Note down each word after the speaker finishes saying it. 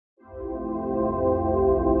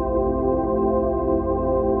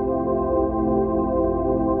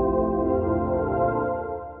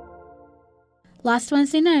Last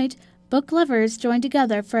Wednesday night, book lovers joined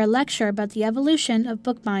together for a lecture about the evolution of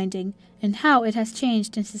bookbinding and how it has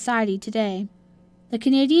changed in society today. The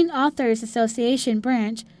Canadian Authors Association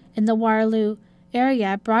branch in the Waterloo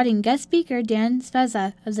area brought in guest speaker Dan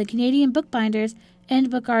Spezza of the Canadian Bookbinders and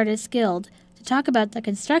Book Artists Guild to talk about the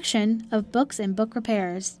construction of books and book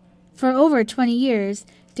repairs. For over 20 years,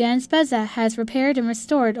 Dan Spezza has repaired and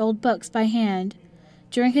restored old books by hand.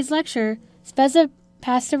 During his lecture, Spezza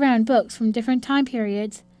passed around books from different time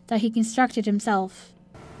periods that he constructed himself.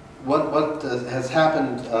 What has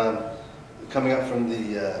happened coming up from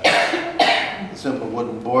the simple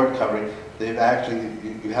wooden board covering, they've actually,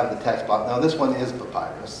 you have the text block. Now this one is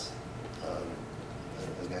papyrus,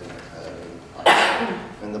 again,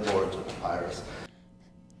 and the boards are papyrus.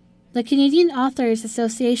 The Canadian Authors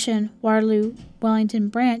Association Waterloo Wellington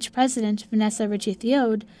branch president Vanessa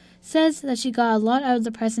Ritchie-Theode says that she got a lot out of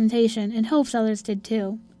the presentation and hopes others did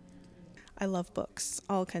too. I love books,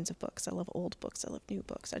 all kinds of books. I love old books, I love new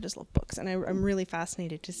books, I just love books. And I'm really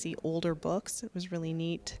fascinated to see older books. It was really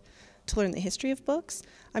neat to learn the history of books.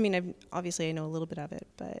 I mean, obviously I know a little bit of it,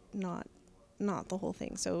 but not the whole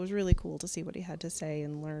thing. So it was really cool to see what he had to say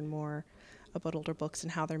and learn more about older books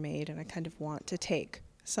and how they're made. And I kind of want to take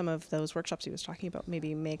some of those workshops he was talking about,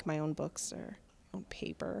 maybe make my own books or on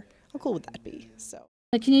paper. How cool would that be? So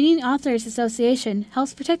the Canadian Authors Association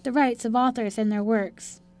helps protect the rights of authors and their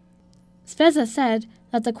works. Spezza said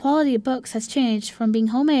that the quality of books has changed from being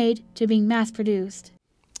homemade to being mass-produced.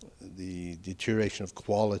 The deterioration of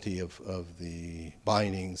quality of the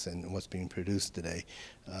bindings and what's being produced today.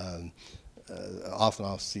 Often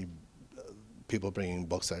I'll see people bringing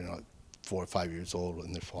books that are not 4 or 5 years old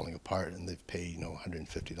and they're falling apart, and they've paid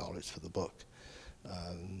 $150 for the book.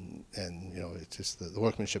 And it's just the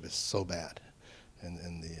workmanship is so bad,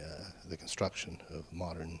 and the construction of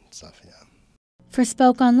modern stuff. Yeah. For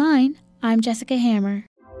Spoke Online, I'm Jessica Hammer.